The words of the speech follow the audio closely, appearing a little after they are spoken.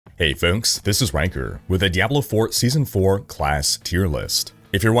Hey folks, this is Rhykker with a Diablo 4 Season 4 class tier list.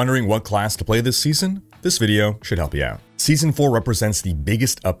 If you're wondering what class to play this season, this video should help you out. Season 4 represents the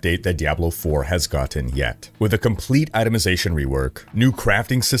biggest update that Diablo 4 has gotten yet. With a complete itemization rework, new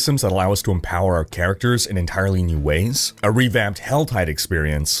crafting systems that allow us to empower our characters in entirely new ways, a revamped Helltide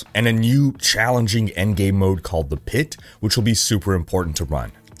experience, and a new challenging endgame mode called the Pit, which will be super important to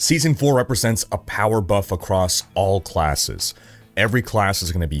run. Season 4 represents a power buff across all classes. Every class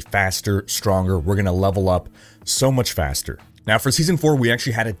is going to be faster, stronger, we're going to level up so much faster. Now for Season 4, we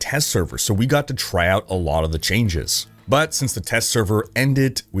actually had a test server, so we got to try out a lot of the changes. But since the test server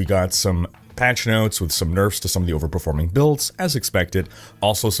ended, we got some patch notes with some nerfs to some of the overperforming builds, as expected.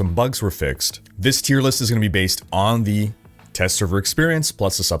 Also, some bugs were fixed. This tier list is going to be based on the test server experience,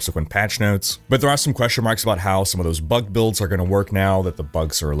 plus the subsequent patch notes. But there are some question marks about how some of those bug builds are going to work now that the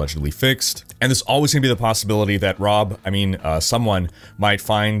bugs are allegedly fixed. And there's always going to be the possibility that someone might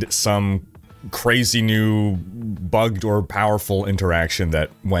find some crazy new bugged or powerful interaction that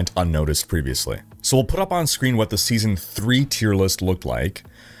went unnoticed previously. So we'll put up on screen what the Season 3 tier list looked like.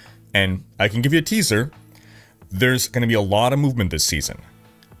 And I can give you a teaser. There's going to be a lot of movement this season.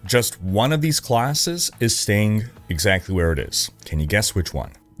 Just one of these classes is staying exactly where it is. Can you guess which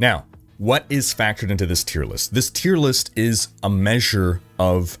one? Now, what is factored into this tier list? This tier list is a measure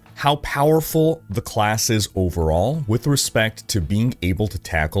of how powerful the class is overall with respect to being able to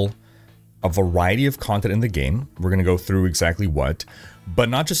tackle a variety of content in the game. We're going to go through exactly what, but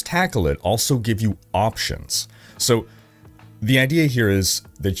not just tackle it, also give you options. So the idea here is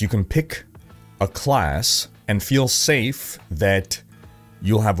that you can pick a class and feel safe that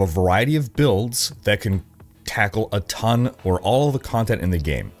you'll have a variety of builds that can tackle a ton or all of the content in the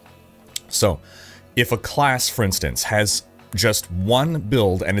game. So if a class, for instance, has just one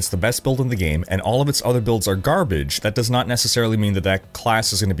build and it's the best build in the game and all of its other builds are garbage, that does not necessarily mean that that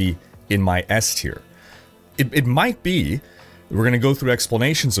class is going to be in my S tier. It might be. We're going to go through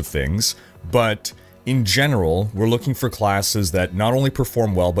explanations of things, but in general, we're looking for classes that not only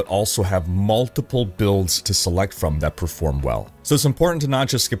perform well, but also have multiple builds to select from that perform well. So it's important to not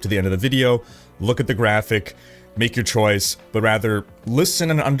just skip to the end of the video, look at the graphic, make your choice, but rather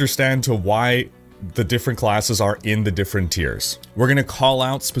listen and understand to why the different classes are in the different tiers. We're going to call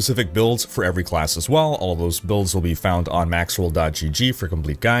out specific builds for every class as well. All of those builds will be found on maxroll.gg for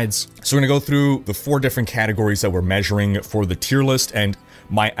complete guides. So we're going to go through the 4 different categories that we're measuring for the tier list, and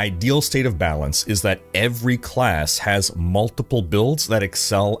my ideal state of balance is that every class has multiple builds that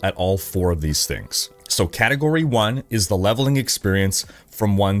excel at all 4 of these things. So category 1 is the leveling experience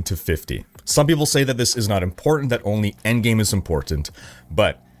from 1 to 50. Some people say that this is not important, that only endgame is important,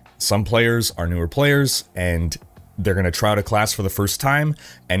 but some players are newer players and they're going to try out a class for the first time,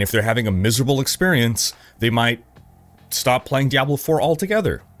 and if they're having a miserable experience, they might stop playing Diablo 4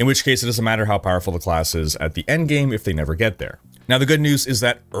 altogether, in which case it doesn't matter how powerful the class is at the endgame if they never get there. Now the good news is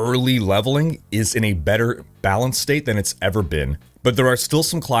that early leveling is in a better balanced state than it's ever been, but there are still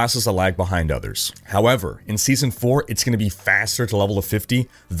some classes that lag behind others. However, in Season 4, it's going to be faster to level to 50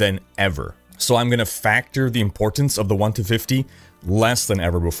 than ever. So I'm going to factor the importance of the 1 to 50 less than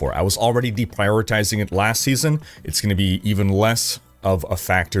ever before. I was already deprioritizing it last season. It's going to be even less of a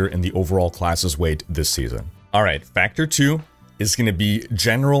factor in the overall class's weight this season. All right, factor 2 is going to be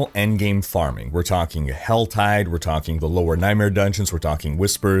general endgame farming. We're talking Helltide, we're talking the lower Nightmare dungeons, we're talking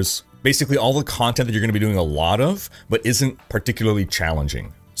Whispers. Basically all the content that you're going to be doing a lot of, but isn't particularly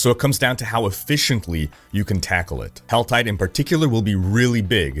challenging. So it comes down to how efficiently you can tackle it. Helltide in particular will be really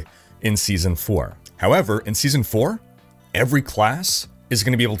big in Season 4. However, in Season 4, every class is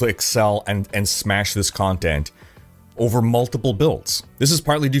going to be able to excel and smash this content over multiple builds. This is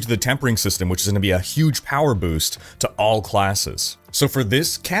partly due to the tempering system, which is going to be a huge power boost to all classes. So for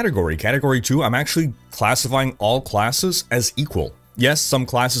this category, category 2, I'm actually classifying all classes as equal. Yes, some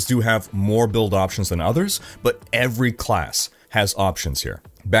classes do have more build options than others, but every class has options here.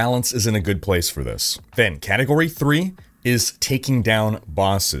 Balance is in a good place for this. Then category 3 is taking down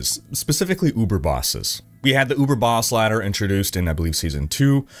bosses, specifically Uber bosses. We had the Uber boss ladder introduced in, I believe, Season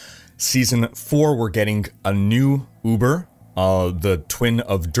 2. Season 4, we're getting a new Uber, the twin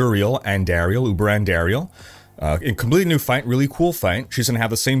of Duriel and Dariel, Uber and Dariel. A completely new fight, really cool fight. She's going to have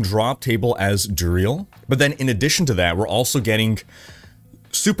the same drop table as Duriel. But then in addition to that, we're also getting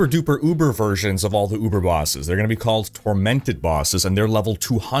super duper Uber versions of all the Uber bosses. They're going to be called Tormented bosses, and they're level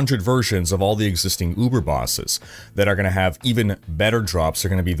 200 versions of all the existing Uber bosses that are going to have even better drops. They're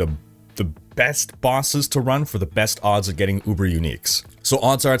going to be the the best bosses to run for the best odds of getting uber uniques. So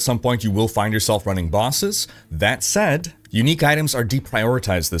odds are at some point you will find yourself running bosses. That said, unique items are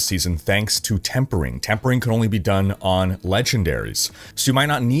deprioritized this season thanks to tempering. Tempering can only be done on legendaries. So you might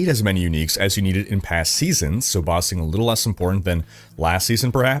not need as many uniques as you needed in past seasons, so bossing a little less important than last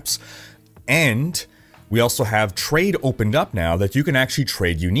season perhaps. And we also have trade opened up now that you can actually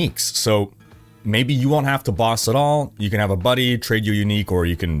trade uniques. So maybe you won't have to boss at all. You can have a buddy trade you unique, or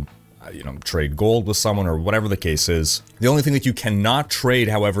you can trade gold with someone, or whatever the case is. The only thing that you cannot trade,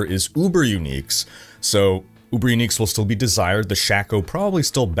 however, is uber uniques. So uber uniques will still be desired. The Shaco probably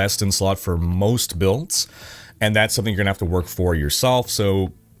still best in slot for most builds, and that's something you're gonna have to work for yourself.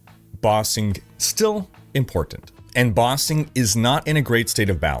 So bossing still important. And bossing is not in a great state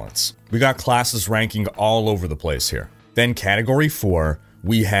of balance. We got classes ranking all over the place here. Then category 4,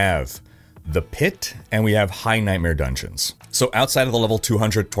 we have the Pit, and we have High Nightmare Dungeons. So outside of the level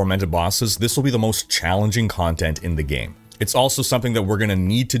 200 Tormented bosses, this will be the most challenging content in the game. It's also something that we're going to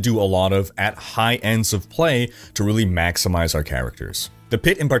need to do a lot of at high ends of play to really maximize our characters. The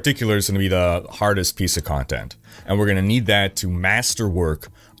Pit in particular is going to be the hardest piece of content, and we're going to need that to masterwork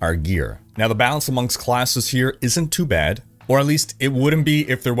our gear. Now the balance amongst classes here isn't too bad, or at least it wouldn't be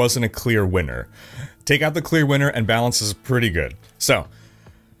if there wasn't a clear winner. Take out the clear winner and balance is pretty good. So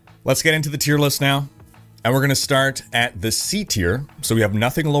let's get into the tier list now. And we're going to start at the C tier, so we have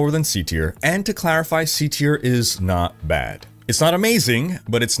nothing lower than C tier. And to clarify, C tier is not bad. It's not amazing,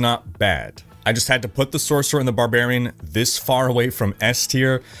 but it's not bad. I just had to put the Sorcerer and the Barbarian this far away from S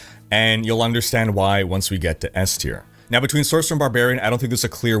tier, and you'll understand why once we get to S tier. Now between Sorcerer and Barbarian, I don't think there's a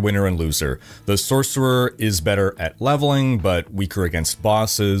clear winner and loser. The Sorcerer is better at leveling, but weaker against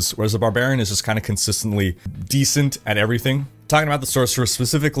bosses, whereas the Barbarian is just kind of consistently decent at everything. Talking about the Sorcerer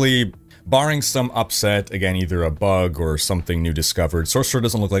specifically, barring some upset, again, either a bug or something new discovered, Sorcerer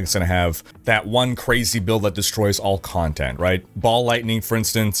doesn't look like it's going to have that one crazy build that destroys all content, right? Ball Lightning, for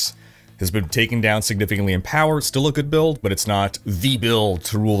instance, has been taken down significantly in power. It's still a good build, but it's not the build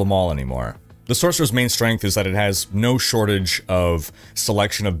to rule them all anymore. The Sorcerer's main strength is that it has no shortage of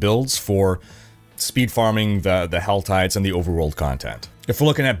selection of builds for speed farming the Helltides and the overworld content. If we're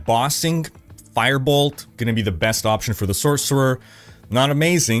looking at bossing, Firebolt, going to be the best option for the Sorcerer. Not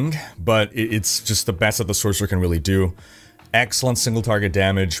amazing, but it's just the best that the Sorcerer can really do. Excellent single target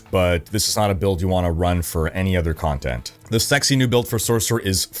damage, but this is not a build you want to run for any other content. The sexy new build for Sorcerer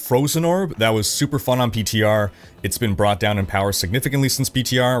is Frozen Orb. That was super fun on PTR. It's been brought down in power significantly since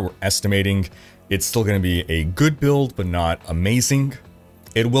PTR. We're estimating it's still going to be a good build, but not amazing.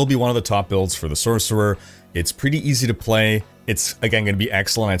 It will be one of the top builds for the Sorcerer. It's pretty easy to play. It's, again, going to be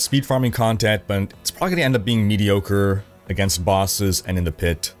excellent at speed farming content, but it's probably going to end up being mediocre against bosses and in the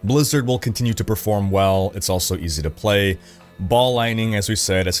Pit. Blizzard will continue to perform well. It's also easy to play. Ball Lightning, as we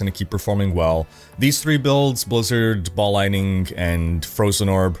said, is going to keep performing well. These three builds, Blizzard, Ball Lightning, and Frozen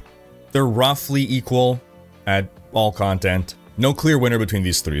Orb, they're roughly equal at all content. No clear winner between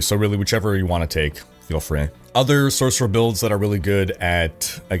these three, so really whichever you want to take, feel free. Other Sorcerer builds that are really good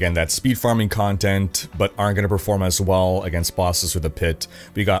at, again, that speed farming content, but aren't going to perform as well against bosses with a Pit.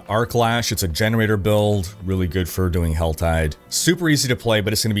 We got Arclash, it's a generator build, really good for doing Helltide. Super easy to play,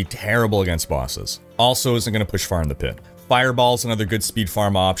 but it's going to be terrible against bosses. Also isn't going to push far in the Pit. Fireball's another good speed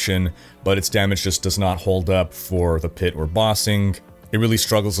farm option, but its damage just does not hold up for the Pit or bossing. It really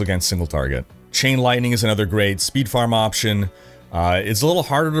struggles against single target. Chain Lightning is another great speed farm option. It's a little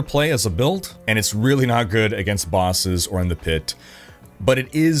harder to play as a build, and it's really not good against bosses or in the Pit. But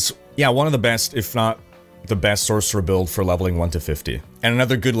it is, yeah, one of the best, if not the best Sorcerer build for leveling 1 to 50. And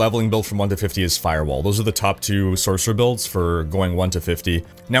another good leveling build from 1 to 50 is Firewall. Those are the top two Sorcerer builds for going 1 to 50.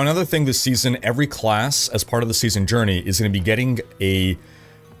 Now, another thing this season, every class, as part of the season journey, is going to be getting a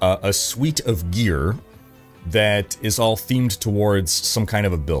suite of gear that is all themed towards some kind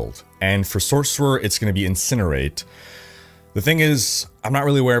of a build. And for Sorcerer, it's going to be Incinerate. The thing is, I'm not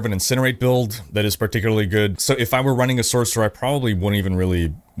really aware of an Incinerate build that is particularly good. So if I were running a Sorcerer, I probably wouldn't even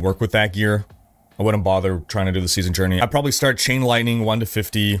really work with that gear. I wouldn't bother trying to do the season journey. I'd probably start Chain Lightning 1 to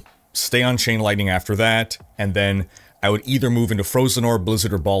 50, stay on Chain Lightning after that, and then I would either move into Frozen Orb,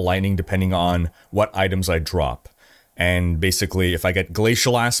 Blizzard, or Ball Lightning, depending on what items I drop. And basically, if I get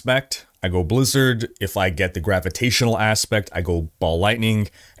Glacial Aspect, I go Blizzard. If I get the Gravitational Aspect, I go Ball Lightning.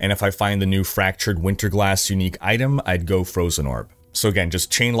 And if I find the new Fractured Winterglass unique item, I'd go Frozen Orb. So again,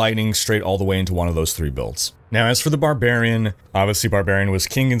 just Chain Lightning straight all the way into one of those three builds. Now, as for the Barbarian, obviously Barbarian was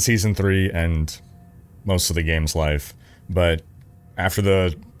king in Season 3 and most of the game's life. But after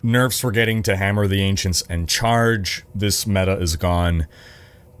the nerfs we're getting to Hammer the Ancients and Charge, this meta is gone.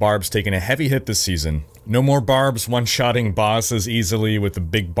 Barb's taking a heavy hit this season. No more Barbs one-shotting bosses easily with the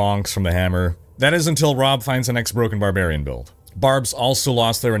big bonks from the hammer. That is until Rob finds the next broken Barbarian build. Barbs also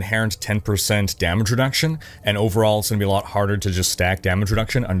lost their inherent 10% damage reduction, and overall it's going to be a lot harder to just stack damage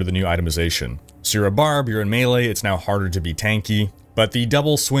reduction under the new itemization. So you're a Barb, you're in melee, it's now harder to be tanky. But the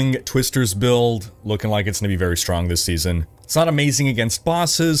double swing Twisters build, looking like it's going to be very strong this season. It's not amazing against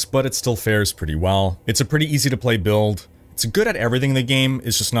bosses, but it still fares pretty well. It's a pretty easy to play build. It's good at everything in the game,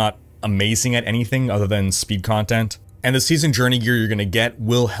 it's just not amazing at anything other than speed content. And the season journey gear you're going to get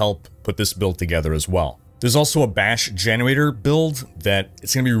will help put this build together as well. There's also a bash generator build that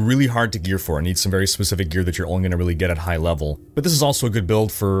it's going to be really hard to gear for. It needs some very specific gear that you're only going to really get at high level. But this is also a good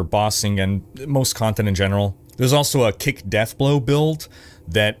build for bossing and most content in general. There's also a kick deathblow build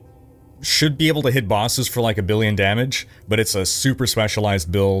that should be able to hit bosses for like 1 billion damage, but it's a super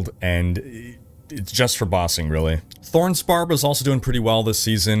specialized build and it's just for bossing really. Thorn's Barb is also doing pretty well this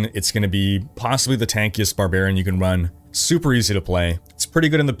season. It's going to be possibly the tankiest Barbarian you can run. Super easy to play. It's pretty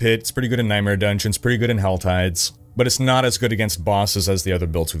good in the pit, it's pretty good in Nightmare Dungeons, pretty good in Hell Tides, but it's not as good against bosses as the other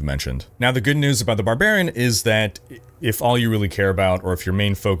builds we've mentioned. Now the good news about the Barbarian is that if all you really care about, or if your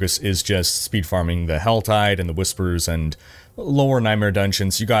main focus is just speed farming the Hell Tide and the Whispers and lower Nightmare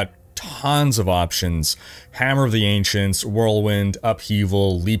Dungeons, you got tons of options. Hammer of the Ancients, Whirlwind,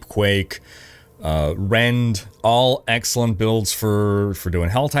 Upheaval, Leapquake, Rend, all excellent builds for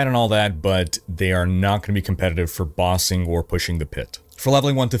doing Helltide and all that, but they are not going to be competitive for bossing or pushing the pit. For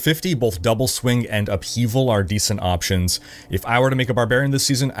leveling 1 to 50, both Double Swing and Upheaval are decent options. If I were to make a Barbarian this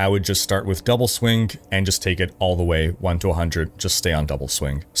season, I would just start with Double Swing and just take it all the way 1 to 100, just stay on Double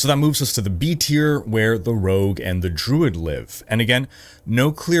Swing. So that moves us to the B tier, where the Rogue and the Druid live. And again,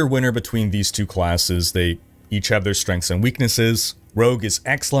 no clear winner between these two classes. They each have their strengths and weaknesses. Rogue is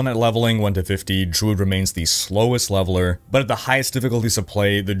excellent at leveling 1 to 50, Druid remains the slowest leveler, but at the highest difficulties of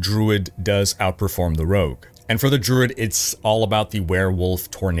play, the Druid does outperform the Rogue. And for the Druid, it's all about the Werewolf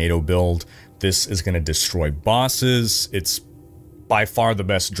Tornado build. This is going to destroy bosses. It's by far the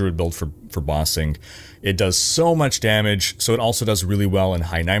best Druid build for bossing. It does so much damage, so it also does really well in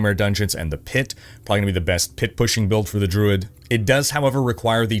High Nightmare Dungeons and the Pit. Probably going to be the best pit pushing build for the Druid. It does, however,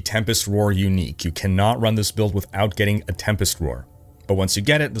 require the Tempest Roar unique. You cannot run this build without getting a Tempest Roar. But once you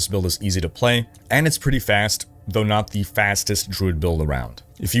get it, this build is easy to play, and it's pretty fast, though not the fastest Druid build around.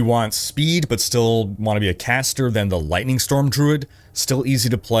 If you want speed, but still want to be a caster, then the Lightning Storm Druid, still easy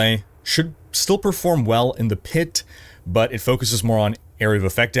to play, should still perform well in the pit, but it focuses more on area of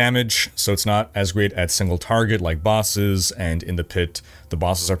effect damage, so it's not as great at single target like bosses, and in the pit, the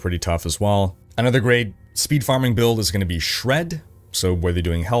bosses are pretty tough as well. Another great speed farming build is going to be Shred, so whether you're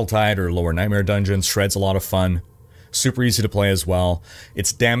doing Helltide or lower Nightmare Dungeons, Shred's a lot of fun. Super easy to play as well.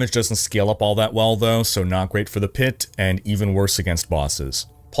 Its damage doesn't scale up all that well though, so not great for the pit, and even worse against bosses.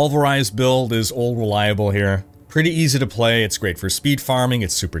 Pulverized build is old reliable here. Pretty easy to play, it's great for speed farming,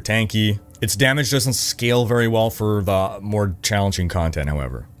 it's super tanky. Its damage doesn't scale very well for the more challenging content,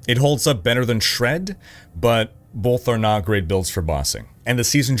 however. It holds up better than Shred, but both are not great builds for bossing. And the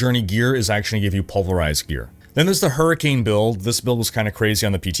Season Journey gear is actually going to give you Pulverized gear. Then there's the Hurricane build. This build was kind of crazy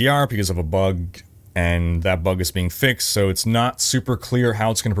on the PTR because of a bug, and that bug is being fixed, so it's not super clear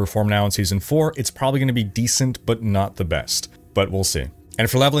how it's going to perform now in Season 4. It's probably going to be decent, but not the best. But we'll see. And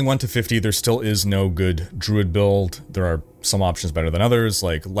for leveling 1 to 50, there still is no good Druid build. There are some options better than others,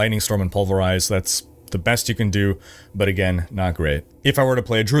 like Lightning Storm and Pulverize. That's the best you can do, but again, not great. If I were to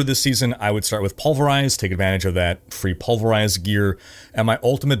play a Druid this season, I would start with Pulverize, take advantage of that free Pulverize gear, and my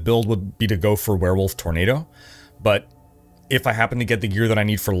ultimate build would be to go for Werewolf Tornado. But if I happen to get the gear that I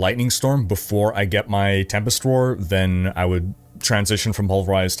need for Lightning Storm before I get my Tempest Roar, then I would transition from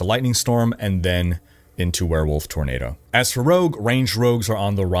Pulverize to Lightning Storm and then into Werewolf Tornado. As for Rogue, ranged rogues are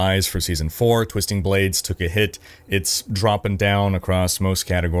on the rise for Season 4. Twisting Blades took a hit. It's dropping down across most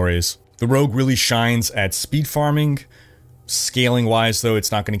categories. The Rogue really shines at speed farming. Scaling wise though,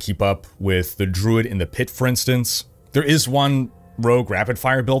 it's not going to keep up with the Druid in the pit, for instance. There is one Rogue rapid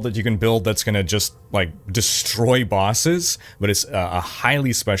fire build that you can build that's going to just like destroy bosses, but it's a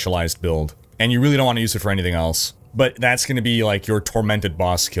highly specialized build and you really don't want to use it for anything else. But that's going to be like your tormented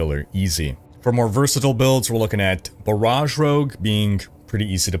boss killer, easy. For more versatile builds, we're looking at Barrage Rogue being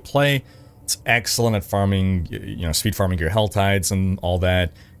pretty easy to play. It's excellent at farming, you know, speed farming your Helltides and all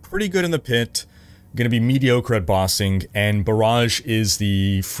that. Pretty good in the pit, going to be mediocre at bossing, and Barrage is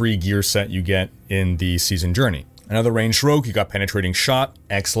the free gear set you get in the Season Journey. Another ranged rogue, you got Penetrating Shot,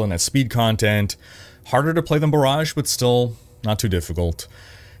 excellent at speed content. Harder to play than Barrage, but still not too difficult.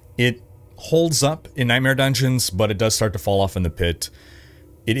 It holds up in Nightmare Dungeons, but it does start to fall off in the pit.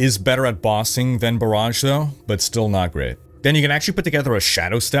 It is better at bossing than Barrage though, but still not great. Then you can actually put together a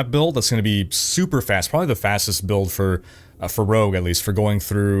Shadow Step build that's going to be super fast, probably the fastest build for Rogue, at least, for going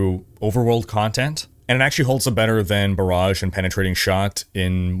through overworld content. And it actually holds up better than Barrage and Penetrating Shot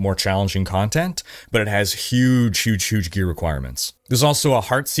in more challenging content, but it has huge gear requirements. There's also a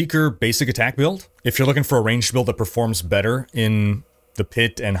Heartseeker basic attack build. If you're looking for a ranged build that performs better in the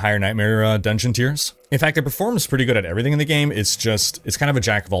Pit and Higher Nightmare dungeon tiers. In fact, it performs pretty good at everything in the game. It's kind of a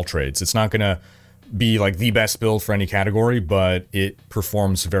jack of all trades. It's not gonna be like the best build for any category, but it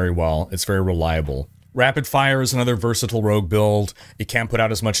performs very well. It's very reliable. Rapid Fire is another versatile rogue build. It can't put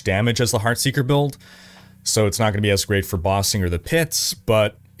out as much damage as the Heartseeker build, so it's not gonna be as great for bossing or the pits,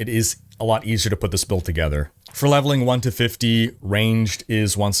 but it is a lot easier to put this build together. For leveling 1 to 50, ranged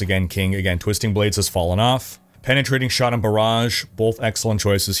is once again king. Again, Twisting Blades has fallen off. Penetrating Shot and Barrage, both excellent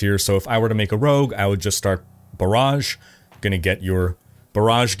choices here. So if I were to make a rogue, I would just start Barrage. Gonna get your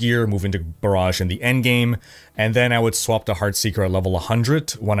Barrage gear, move into Barrage in the end game, and then I would swap to Heartseeker at level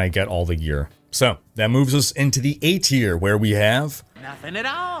 100 when I get all the gear. So that moves us into the A tier, where we have nothing at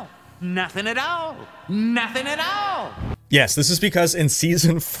all. Nothing at all. Nothing at all. Yes, this is because in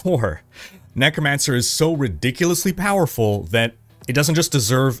Season 4, Necromancer is so ridiculously powerful that it doesn't just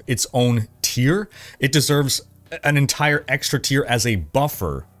deserve its own tier, it deserves an entire extra tier as a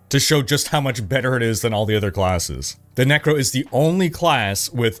buffer to show just how much better it is than all the other classes. The Necro is the only class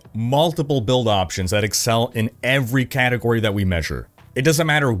with multiple build options that excel in every category that we measure. It doesn't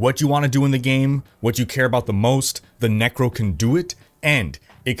matter what you want to do in the game, what you care about the most, the Necro can do it, and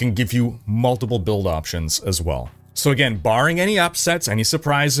it can give you multiple build options as well. So again, barring any upsets, any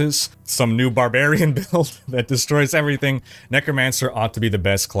surprises, some new Barbarian build that destroys everything, Necromancer ought to be the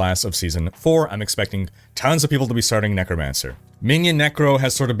best class of Season 4. I'm expecting tons of people to be starting Necromancer. Minion Necro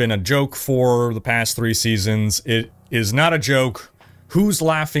has sort of been a joke for the past 3 seasons. It is not a joke. Who's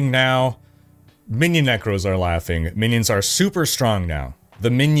laughing now? Minion Necros are laughing. Minions are super strong now. The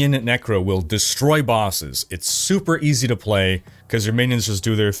Minion Necro will destroy bosses. It's super easy to play because your minions just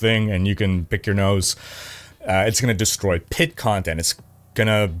do their thing and you can pick your nose. It's going to destroy pit content. It's going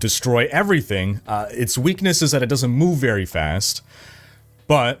to destroy everything. Its weakness is that it doesn't move very fast,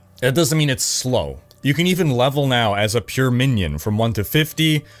 but it doesn't mean it's slow. You can even level now as a pure minion from 1 to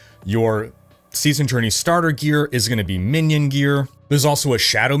 50. Your Season Journey starter gear is going to be minion gear. There's also a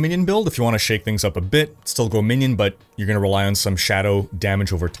shadow minion build if you want to shake things up a bit. Still go minion, but you're going to rely on some shadow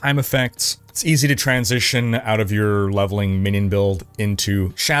damage over time effects. It's easy to transition out of your leveling minion build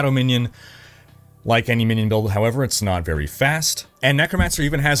into shadow minion. Like any minion build, however, it's not very fast. And Necromancer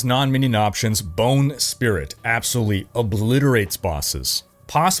even has non-minion options. Bone Spirit absolutely obliterates bosses.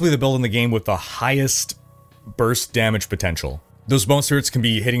 Possibly the build in the game with the highest burst damage potential. Those Bone Spirits can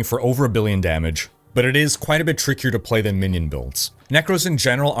be hitting for over 1 billion damage, but it is quite a bit trickier to play than minion builds. Necros in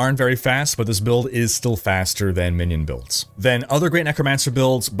general aren't very fast, but this build is still faster than minion builds. Then other great Necromancer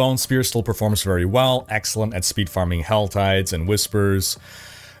builds, Bone Spear still performs very well, excellent at speed farming Helltides and Whispers.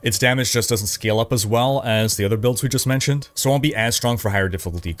 Its damage just doesn't scale up as well as the other builds we just mentioned, so it won't be as strong for higher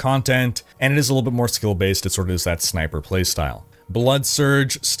difficulty content, and it is a little bit more skill-based. It sort of is that sniper playstyle. Blood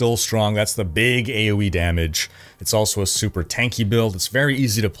Surge, still strong. That's the big AoE damage. It's also a super tanky build. It's very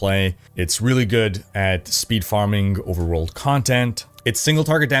easy to play. It's really good at speed farming overworld content. Its single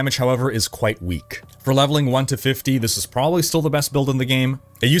target damage, however, is quite weak. For leveling 1 to 50, this is probably still the best build in the game.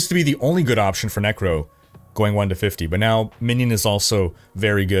 It used to be the only good option for Necro, going 1 to 50, but now Minion is also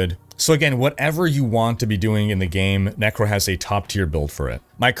very good. So again, whatever you want to be doing in the game, Necro has a top tier build for it.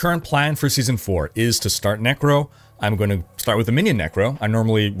 My current plan for Season 4 is to start Necro. I'm going to start with the Minion Necro. I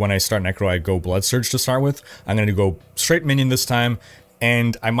normally, when I start Necro, I go Blood Surge to start with. I'm going to go straight Minion this time,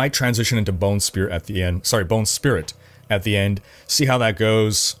 and I might transition into Bone Spirit at the end. Sorry, Bone Spirit at the end. See how that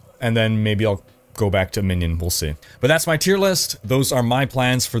goes, and then maybe I'll go back to Minion. We'll see. But that's my tier list. Those are my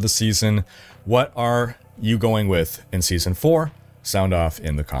plans for the season. What are you going with in Season 4? Sound off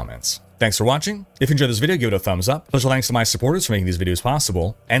in the comments. Thanks for watching. If you enjoyed this video, give it a thumbs up. Special thanks to my supporters for making these videos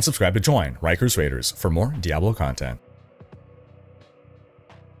possible, and subscribe to join Rhykkers Raiders for more Diablo content.